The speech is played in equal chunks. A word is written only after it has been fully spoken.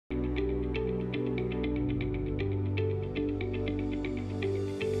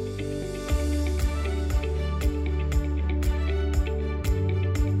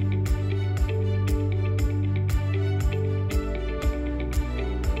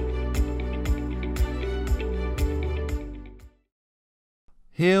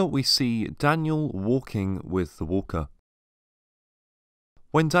Here we see Daniel walking with the walker.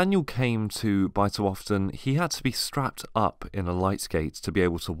 When Daniel came to Bytoften, he had to be strapped up in a light skate to be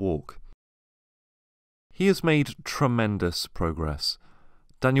able to walk. He has made tremendous progress.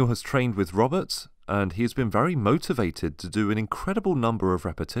 Daniel has trained with Robert, and he has been very motivated to do an incredible number of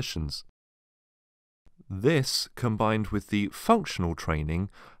repetitions. This, combined with the functional training,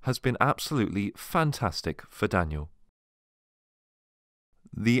 has been absolutely fantastic for Daniel.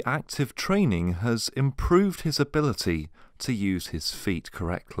 The active training has improved his ability to use his feet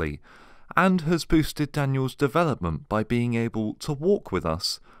correctly, and has boosted Daniel's development by being able to walk with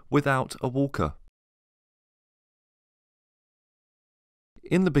us without a walker.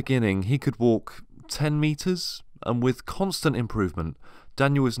 In the beginning, he could walk 10 meters, and with constant improvement,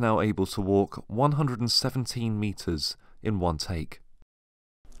 Daniel is now able to walk 117 meters in one take.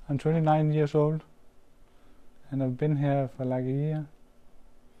 I'm 29 years old, and I've been here for like a year.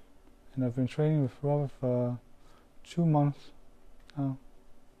 And I've been training with Robert for 2 months now.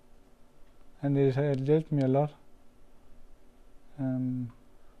 And it helped me a lot.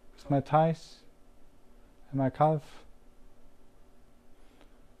 With my thighs and my calf.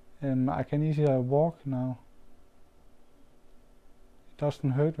 I can easier walk now. It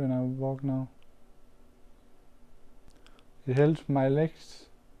doesn't hurt when I walk now. It helps my legs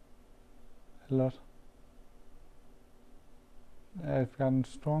a lot. I've gotten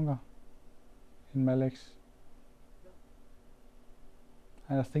stronger in my legs.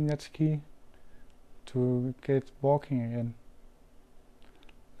 And I think that's key to get walking again.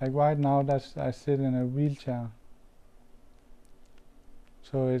 Like right now, I sit in a wheelchair.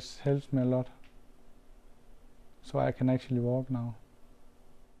 So it helps me a lot. So I can actually walk now.